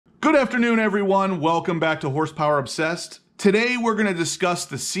Good afternoon, everyone. Welcome back to Horsepower Obsessed. Today, we're going to discuss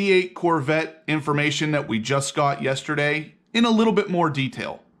the C8 Corvette information that we just got yesterday in a little bit more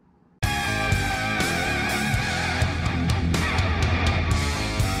detail.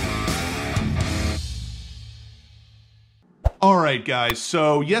 Alright guys,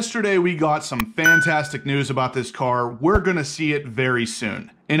 so yesterday we got some fantastic news about this car. We're going to see it very soon.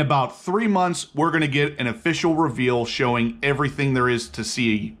 In about 3 months, we're going to get an official reveal showing everything there is to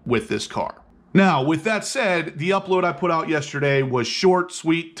see with this car. Now, with that said, the upload I put out yesterday was short,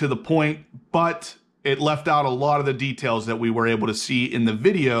 sweet, to the point, but it left out a lot of the details that we were able to see in the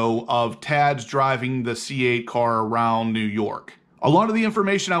video of Tad's driving the C8 car around New York. A lot of the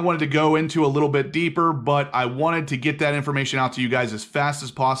information I wanted to go into a little bit deeper, but I wanted to get that information out to you guys as fast as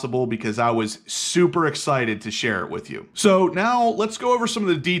possible because I was super excited to share it with you. So now let's go over some of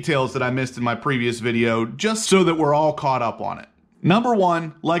the details that I missed in my previous video, just so that we're all caught up on it. Number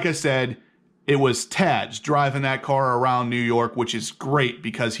one, like I said, it was Tad's driving that car around New York, which is great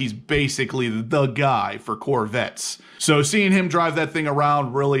because he's basically the guy for Corvettes. So seeing him drive that thing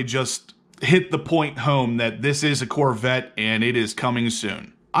around really just hit the point home that this is a Corvette and it is coming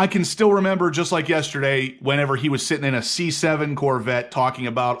soon. I can still remember, just like yesterday, whenever he was sitting in a C7 Corvette talking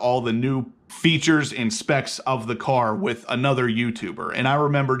about all the new features and specs of the car with another YouTuber. And I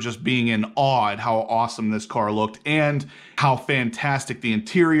remember just being in awe at how awesome this car looked and how fantastic the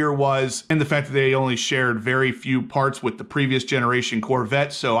interior was, and the fact that they only shared very few parts with the previous generation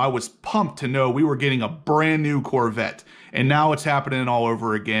Corvette. So I was pumped to know we were getting a brand new Corvette. And now it's happening all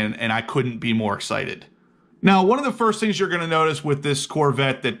over again, and I couldn't be more excited. Now, one of the first things you're going to notice with this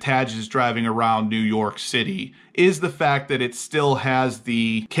Corvette that Tad's is driving around New York City is the fact that it still has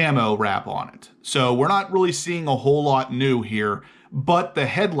the camo wrap on it. So we're not really seeing a whole lot new here, but the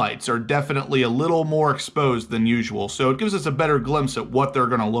headlights are definitely a little more exposed than usual, so it gives us a better glimpse at what they're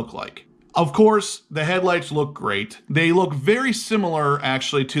going to look like. Of course, the headlights look great. They look very similar,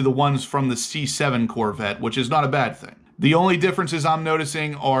 actually, to the ones from the C7 Corvette, which is not a bad thing. The only differences I'm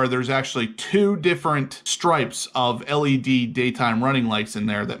noticing are there's actually 2 different stripes of LED daytime running lights in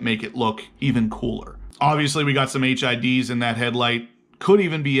there that make it look even cooler. Obviously, we got some HIDs in that headlight. Could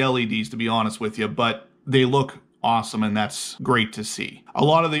even be LEDs, to be honest with you, but they look awesome, and that's great to see. A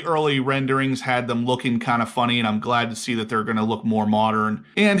lot of the early renderings had them looking kind of funny, and I'm glad to see that they're going to look more modern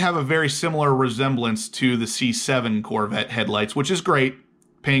and have a very similar resemblance to the C7 Corvette headlights, which is great.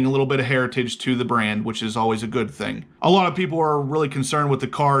 Paying a little bit of heritage to the brand, which is always a good thing. A lot of people are really concerned with the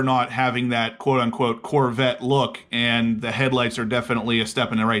car not having that quote-unquote Corvette look, and the headlights are definitely a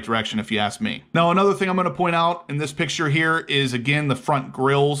step in the right direction if you ask me. Now, another thing I'm going to point out in this picture here is, again, the front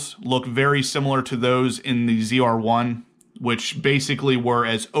grills look very similar to those in the ZR1, which basically were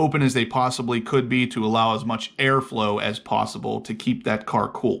as open as they possibly could be to allow as much airflow as possible to keep that car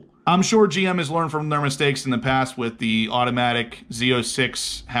cool. I'm sure GM has learned from their mistakes in the past with the automatic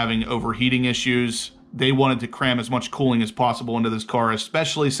Z06 having overheating issues. They wanted to cram as much cooling as possible into this car,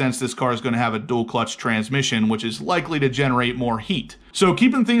 especially since this car is going to have a dual clutch transmission, which is likely to generate more heat. So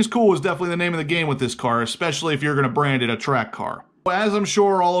keeping things cool is definitely the name of the game with this car, especially if you're going to brand it a track car. As I'm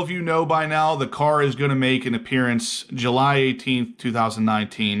sure all of you know by now, the car is going to make an appearance July 18th,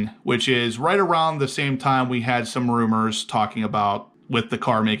 2019, which is right around the same time we had some rumors talking about with the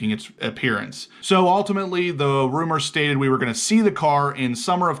car making its appearance. So ultimately, the rumors stated we were going to see the car in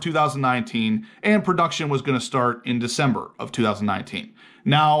summer of 2019, and production was going to start in December of 2019.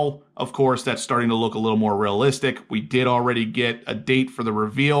 Now, of course, that's starting to look a little more realistic. We did already get a date for the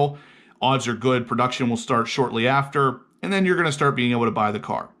reveal. Odds are good production will start shortly after, and then you're going to start being able to buy the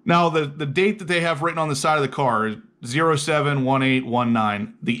car. Now, the date that they have written on the side of the car is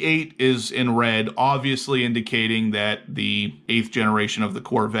 071819. The 8 is in red, obviously indicating that the 8th generation of the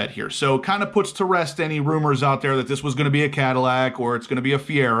Corvette here. So it kind of puts to rest any rumors out there that this was going to be a Cadillac or it's going to be a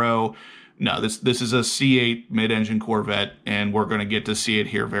Fiero. No, this is a C8 mid-engine Corvette, and we're going to get to see it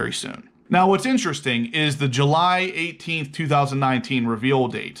here very soon. Now, what's interesting is the July 18th, 2019 reveal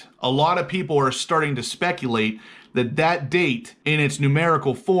date. A lot of people are starting to speculate that that date in its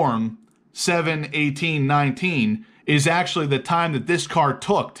numerical form, 7/18/19, is actually the time that this car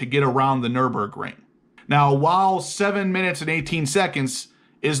took to get around the Nürburgring. Now, while 7 minutes and 18 seconds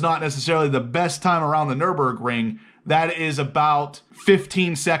is not necessarily the best time around the Nürburgring, that is about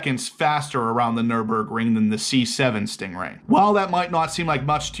 15 seconds faster around the Nürburgring than the C7 Stingray. While that might not seem like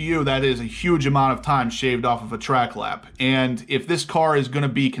much to you, that is a huge amount of time shaved off of a track lap. And if this car is going to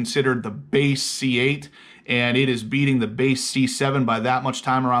be considered the base C8, and it is beating the base C7 by that much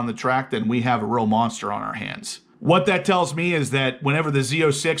time around the track, then we have a real monster on our hands. What that tells me is that whenever the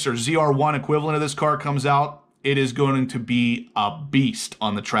Z06 or ZR1 equivalent of this car comes out, it is going to be a beast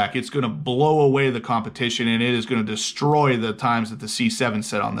on the track. It's going to blow away the competition, and it is going to destroy the times that the C7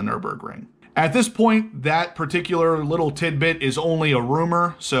 set on the Nürburgring. At this point, that particular little tidbit is only a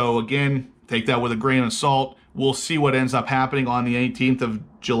rumor, so again, take that with a grain of salt. We'll see what ends up happening on the 18th of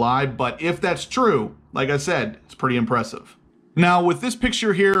July, but if that's true, like I said, it's pretty impressive. Now, with this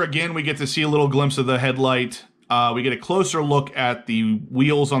picture here, again, we get to see a little glimpse of the headlight. We get a closer look at the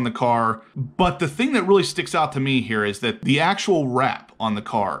wheels on the car, but the thing that really sticks out to me here is that the actual wrap on the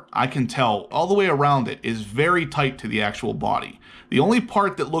car, I can tell all the way around it, is very tight to the actual body. The only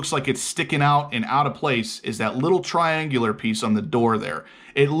part that looks like it's sticking out and out of place is that little triangular piece on the door there.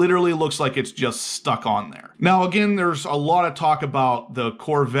 It literally looks like it's just stuck on there. Now, again, there's a lot of talk about the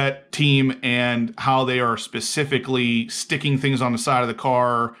Corvette team and how they are specifically sticking things on the side of the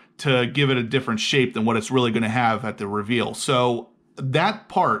car to give it a different shape than what it's really going to have at the reveal. So that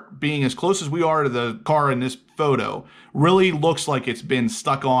part, being as close as we are to the car in this photo, really looks like it's been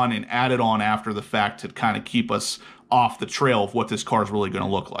stuck on and added on after the fact to kind of keep us off the trail of what this car is really going to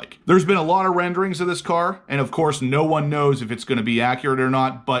look like. There's been a lot of renderings of this car, and of course no one knows if it's going to be accurate or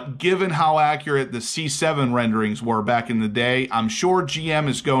not, but given how accurate the C7 renderings were back in the day, I'm sure GM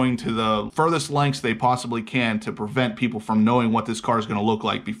is going to the furthest lengths they possibly can to prevent people from knowing what this car is going to look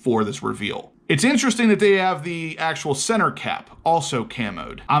like before this reveal. It's interesting that they have the actual center cap also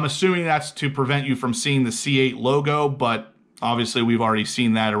camoed. I'm assuming that's to prevent you from seeing the C8 logo, but obviously we've already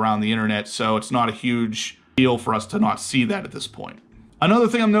seen that around the internet, so it's not a huge deal for us to not see that at this point. Another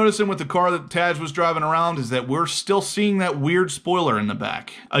thing I'm noticing with the car that Taj was driving around is that we're still seeing that weird spoiler in the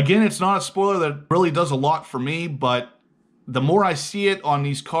back. Again, it's not a spoiler that really does a lot for me, but the more I see it on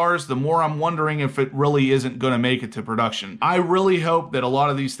these cars, the more I'm wondering if it really isn't going to make it to production. I really hope that a lot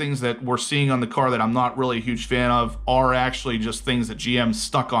of these things that we're seeing on the car that I'm not really a huge fan of are actually just things that GM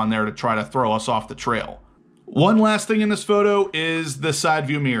stuck on there to try to throw us off the trail. One last thing in this photo is the side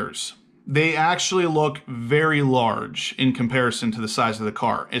view mirrors. They actually look very large in comparison to the size of the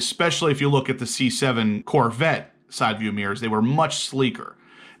car, especially if you look at the C7 Corvette side view mirrors. They were much sleeker.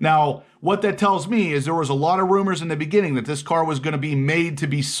 Now, what that tells me is there was a lot of rumors in the beginning that this car was going to be made to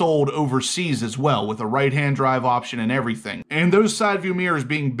be sold overseas as well, with a right-hand drive option and everything. And those side view mirrors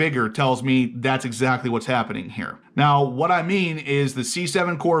being bigger tells me that's exactly what's happening here. Now, what I mean is the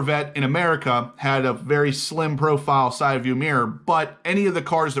C7 Corvette in America had a very slim profile side view mirror, but any of the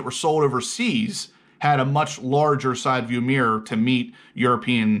cars that were sold overseas had a much larger side view mirror to meet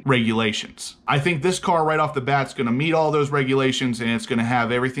European regulations. I think this car right off the bat is going to meet all those regulations, and it's going to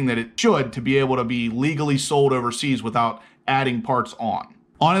have everything that it should to be able to be legally sold overseas without adding parts on.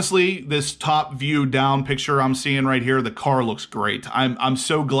 Honestly, this top view down picture I'm seeing right here, the car looks great. I'm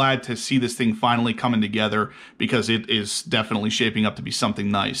so glad to see this thing finally coming together because it is definitely shaping up to be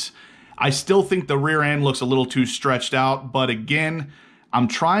something nice. I still think the rear end looks a little too stretched out, but again, I'm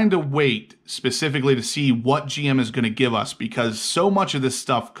trying to wait specifically to see what GM is going to give us, because so much of this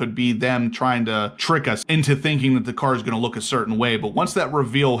stuff could be them trying to trick us into thinking that the car is going to look a certain way. But once that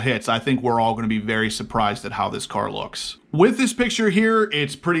reveal hits, I think we're all going to be very surprised at how this car looks. With this picture here,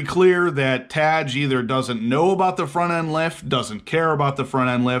 it's pretty clear that Taj either doesn't know about the front end lift, doesn't care about the front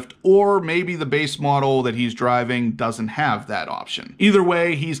end lift, or maybe the base model that he's driving doesn't have that option. Either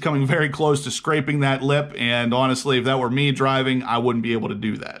way, he's coming very close to scraping that lip, and honestly, if that were me driving, I wouldn't be able to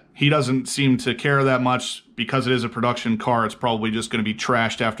do that. He doesn't seem to care that much. Because it is a production car, it's probably just going to be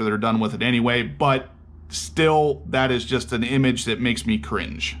trashed after they're done with it anyway, but still, that is just an image that makes me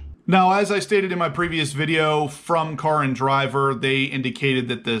cringe. Now, as I stated in my previous video, from Car and Driver, they indicated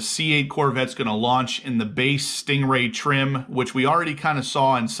that the C8 Corvette's going to launch in the base Stingray trim, which we already kind of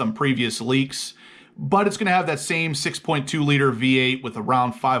saw in some previous leaks, but it's going to have that same 6.2 liter V8 with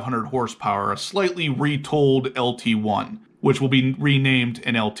around 500 horsepower, a slightly retooled LT1, which will be renamed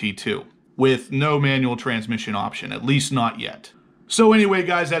an LT2, with no manual transmission option, at least not yet. So anyway,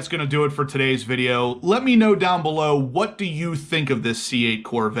 guys, that's going to do it for today's video. Let me know down below, what do you think of this C8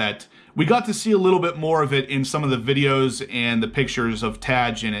 Corvette? We got to see a little bit more of it in some of the videos and the pictures of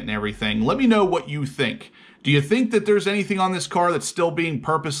Taj in it and everything. Let me know what you think. Do you think that there's anything on this car that's still being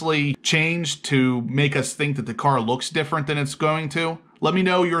purposely changed to make us think that the car looks different than it's going to? Let me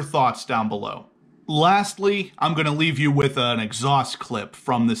know your thoughts down below. Lastly, I'm going to leave you with an exhaust clip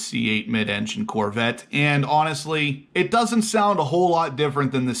from the C8 mid-engine Corvette, and honestly, it doesn't sound a whole lot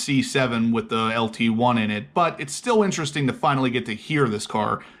different than the C7 with the LT1 in it, but it's still interesting to finally get to hear this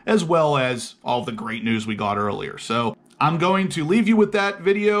car, as well as all the great news we got earlier. So I'm going to leave you with that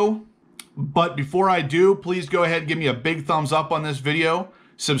video, but before I do, please go ahead and give me a big thumbs up on this video,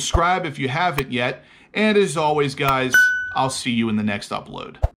 subscribe if you haven't yet, and as always, guys, I'll see you in the next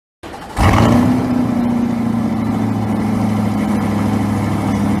upload.